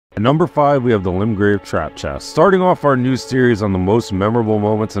At number 5, we have the Limgrave Trap Chest. Starting off our new series on the most memorable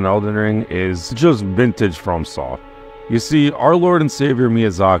moments in Elden Ring is just vintage FromSoft. You see, our Lord and Savior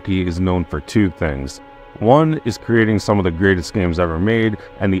Miyazaki is known for two things. One is creating some of the greatest games ever made,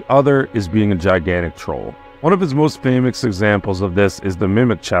 and the other is being a gigantic troll. One of his most famous examples of this is the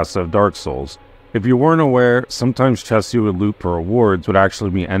Mimic Chests of Dark Souls. If you weren't aware, sometimes chests you would loot for rewards would actually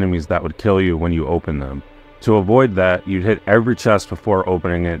be enemies that would kill you when you open them. To avoid that, you'd hit every chest before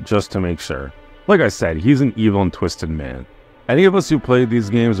opening it just to make sure. Like I said, he's an evil and twisted man. Any of us who played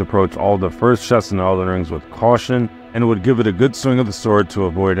these games approach all the first chests in Elden Rings with caution and would give it a good swing of the sword to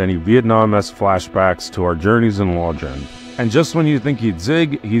avoid any Vietnam-esque flashbacks to our journeys in Waldron. And just when you think he'd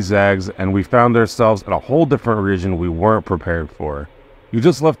zig, he zags, and we found ourselves at a whole different region we weren't prepared for. You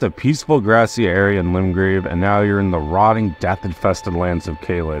just left a peaceful grassy area in Limgrave, and now you're in the rotting, death-infested lands of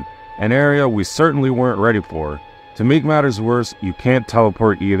Caelid, an area we certainly weren't ready for. To make matters worse, you can't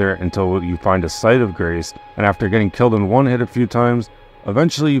teleport either until you find a site of grace, and after getting killed in one hit a few times,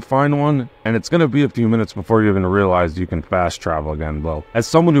 eventually you find one, and it's going to be a few minutes before you even realize you can fast travel again. Well, as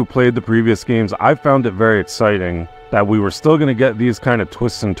someone who played the previous games, I found it very exciting that we were still going to get these kind of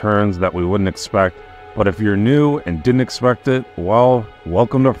twists and turns that we wouldn't expect, but if you're new and didn't expect it, well,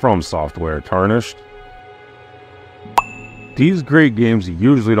 welcome to From Software, Tarnished. These great games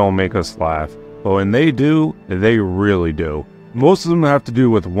usually don't make us laugh, but when they do, they really do. Most of them have to do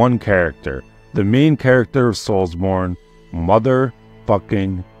with one character, the main character of Soulsborne,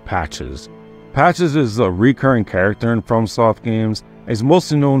 motherfucking Patches. Patches is a recurring character in FromSoft games, and he's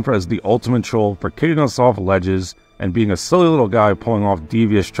mostly known as the ultimate troll for kicking us off ledges and being a silly little guy pulling off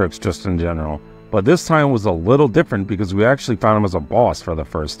devious tricks just in general. But this time was a little different because we actually found him as a boss for the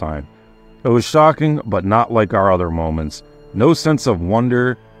first time. It was shocking, but not like our other moments. No sense of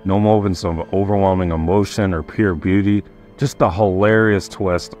wonder, no moments of overwhelming emotion or pure beauty, just a hilarious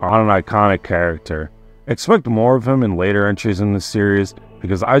twist on an iconic character. Expect more of him in later entries in the series,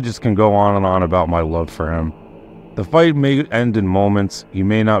 because I just can go on and on about my love for him. The fight may end in moments, he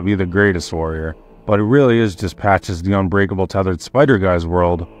may not be the greatest warrior, but it really is just Patches the unbreakable tethered spider guy's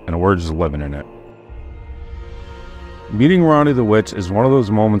world, and we're just living in it. Meeting Ranni the Witch is one of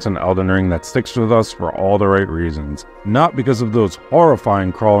those moments in Elden Ring that sticks with us for all the right reasons, not because of those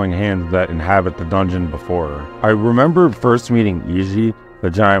horrifying crawling hands that inhabit the dungeon before her. I remember first meeting Iji, the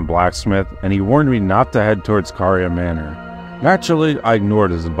giant blacksmith, and he warned me not to head towards Caria Manor. Naturally, I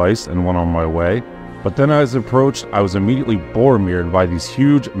ignored his advice and went on my way, but then as I approached, I was immediately Boromired by these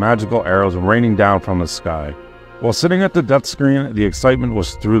huge magical arrows raining down from the sky. While sitting at the death screen, the excitement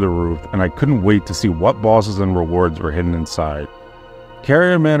was through the roof, and I couldn't wait to see what bosses and rewards were hidden inside.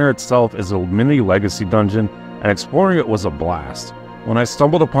 Caria Manor itself is a mini legacy dungeon, and exploring it was a blast. When I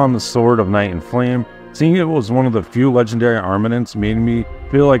stumbled upon the Sword of Night and Flame, seeing it was one of the few legendary armaments made me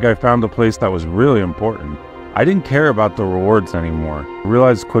feel like I found a place that was really important. I didn't care about the rewards anymore. I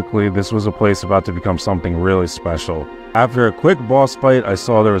realized quickly this was a place about to become something really special. After a quick boss fight, I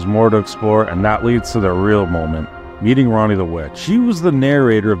saw there was more to explore, and that leads to the real moment, meeting Ranni the Witch. She was the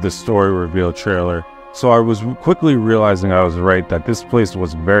narrator of the story reveal trailer, so I was quickly realizing I was right that this place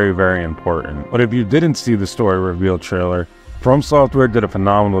was very, very important. But if you didn't see the story reveal trailer, From Software did a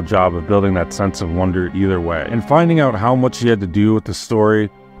phenomenal job of building that sense of wonder either way. And finding out how much she had to do with the story,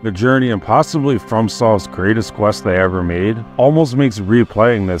 the journey, and possibly FromSoft's greatest quest they ever made, almost makes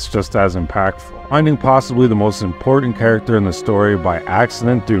replaying this just as impactful. Finding possibly the most important character in the story by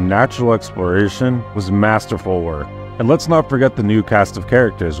accident through natural exploration was masterful work. And let's not forget the new cast of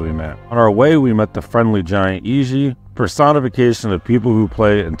characters we met. On our way, we met the friendly giant Iji, personification of people who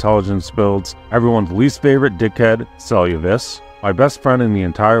play intelligence builds, everyone's least favorite dickhead, Celluvis, my best friend in the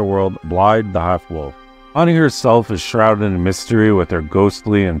entire world, Blide the Half-Wolf. Ranni herself is shrouded in mystery with her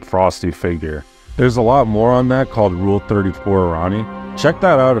ghostly and frosty figure. There's a lot more on that called Rule 34 Ranni. Check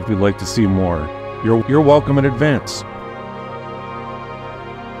that out if you'd like to see more. You're welcome in advance.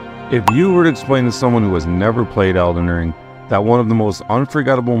 If you were to explain to someone who has never played Elden Ring that one of the most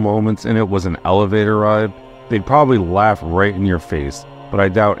unforgettable moments in it was an elevator ride, they'd probably laugh right in your face, but I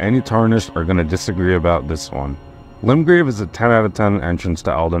doubt any Tarnished are going to disagree about this one. Limgrave is a 10 out of 10 entrance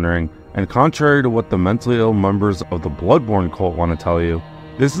to Elden Ring, and contrary to what the mentally ill members of the Bloodborne cult want to tell you,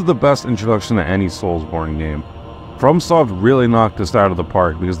 this is the best introduction to any Soulsborne game. FromSoft really knocked us out of the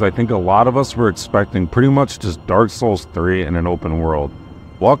park because I think a lot of us were expecting pretty much just Dark Souls 3 in an open world.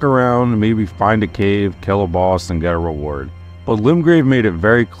 Walk around, maybe find a cave, kill a boss, and get a reward. But Limgrave made it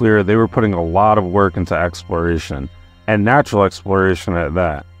very clear they were putting a lot of work into exploration, and natural exploration at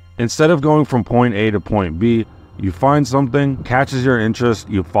that. Instead of going from point A to point B, you find something, catches your interest,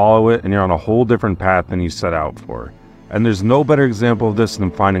 you follow it, and you're on a whole different path than you set out for. and there's no better example of this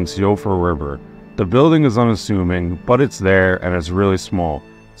than finding Siofor River. The building is unassuming, but it's there and it's really small,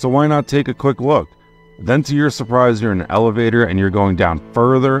 so why not take a quick look? Then to your surprise, you're in an elevator and you're going down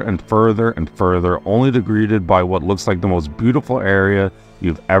further and further and further, only to be greeted by what looks like the most beautiful area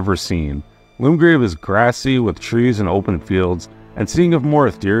you've ever seen. Limgrave is grassy with trees and open fields, and seeing a more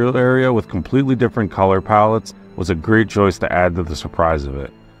ethereal area with completely different color palettes was a great choice to add to the surprise of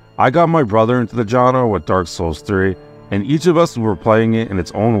it. I got my brother into the genre with Dark Souls 3, and each of us were playing it in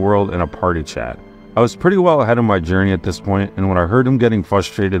its own world in a party chat. I was pretty well ahead of my journey at this point, and when I heard him getting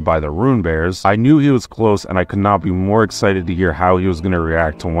frustrated by the rune bears, I knew he was close, and I could not be more excited to hear how he was going to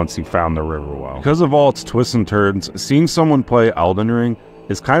react to once he found the river well. Because of all its twists and turns, seeing someone play Elden Ring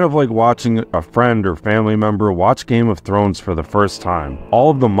is kind of like watching a friend or family member watch Game of Thrones for the first time. All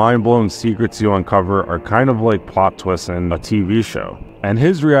of the mind-blowing secrets you uncover are kind of like plot twists in a TV show. And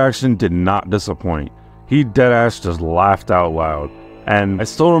his reaction did not disappoint. He deadass just laughed out loud. And I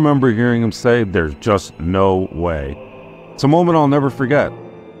still remember hearing him say, "There's just no way." It's a moment I'll never forget.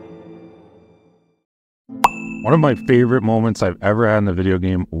 One of my favorite moments I've ever had in a video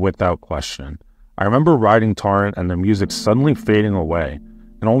game, without question. I remember riding Torrent and the music suddenly fading away,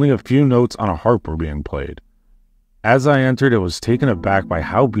 and only a few notes on a harp were being played. As I entered, I was taken aback by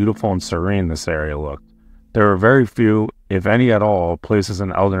how beautiful and serene this area looked. There are very few, if any at all, places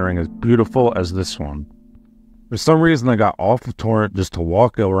in Elden Ring as beautiful as this one. For some reason, I got off of Torrent just to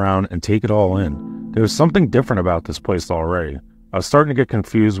walk around and take it all in. There was something different about this place already. I was starting to get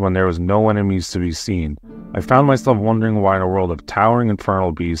confused when there was no enemies to be seen. I found myself wondering why in a world of towering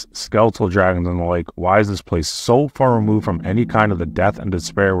infernal beasts, skeletal dragons and the like, why is this place so far removed from any kind of the death and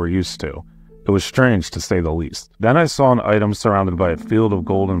despair we're used to? It was strange, to say the least. Then I saw an item surrounded by a field of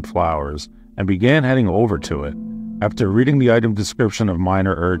golden flowers, and began heading over to it. After reading the item description of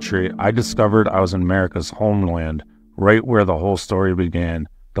Minor Erdtree, I discovered I was in Marika's homeland, right where the whole story began,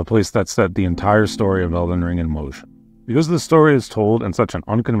 the place that set the entire story of Elden Ring in motion. Because the story is told in such an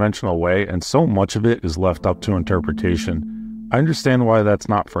unconventional way, and so much of it is left up to interpretation, I understand why that's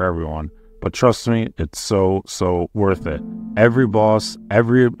not for everyone, but trust me, it's so worth it. Every boss,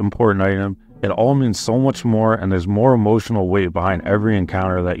 every important item, it all means so much more, and there's more emotional weight behind every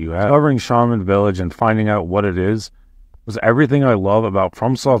encounter that you have. Discovering Shaman Village and finding out what it is was everything I love about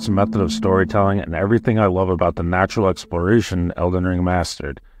FromSoft's method of storytelling and everything I love about the natural exploration Elden Ring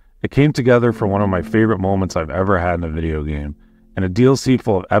mastered. It came together for one of my favorite moments I've ever had in a video game. In a DLC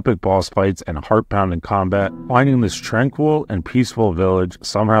full of epic boss fights and heart-pounding combat, finding this tranquil and peaceful village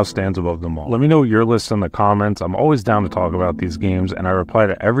somehow stands above them all. Let me know your list in the comments. I'm always down to talk about these games, and I reply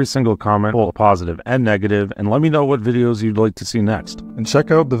to every single comment, both positive and negative, and let me know what videos you'd like to see next. And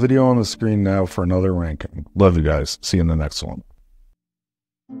check out the video on the screen now for another ranking. Love you guys. See you in the next one.